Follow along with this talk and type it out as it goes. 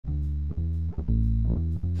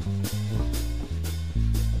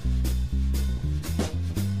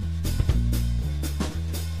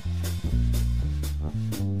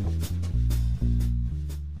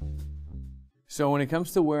So when it comes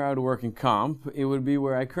to where I would work in comp, it would be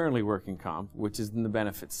where I currently work in comp, which is in the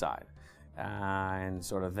benefits side, and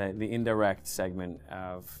sort of the indirect segment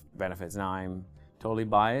of benefits. Now, I'm totally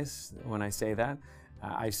biased when I say that.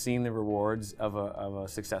 I've seen the rewards of a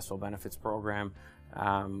successful benefits program,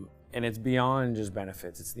 and it's beyond just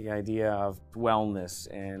benefits. It's the idea of wellness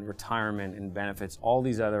and retirement and benefits, all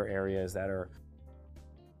these other areas that are,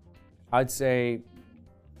 I'd say,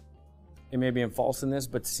 and maybe I'm false in this,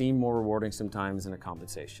 but seem more rewarding sometimes than a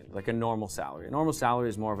compensation, like a normal salary. A normal salary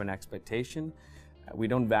is more of an expectation. We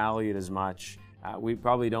don't value it as much. We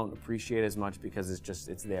probably don't appreciate it as much because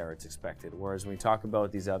it's there, it's expected. Whereas when we talk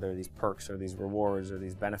about these perks or these rewards or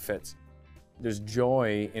these benefits, there's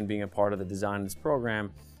joy in being a part of the design of this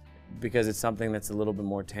program because it's something that's a little bit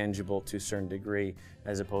more tangible to a certain degree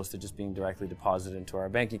as opposed to just being directly deposited into our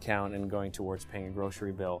bank account and going towards paying a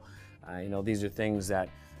grocery bill. These are things that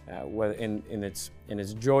whether in its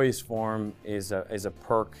joyous form is a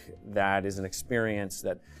perk that is an experience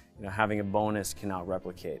that having a bonus cannot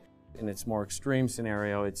replicate. In its more extreme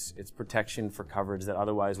scenario, it's protection for coverage that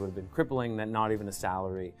otherwise would have been crippling, that not even a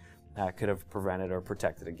salary could have prevented or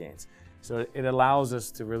protected against. So it allows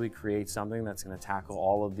us to really create something that's going to tackle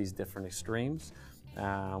all of these different extremes,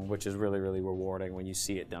 which is really, really rewarding when you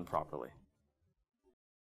see it done properly.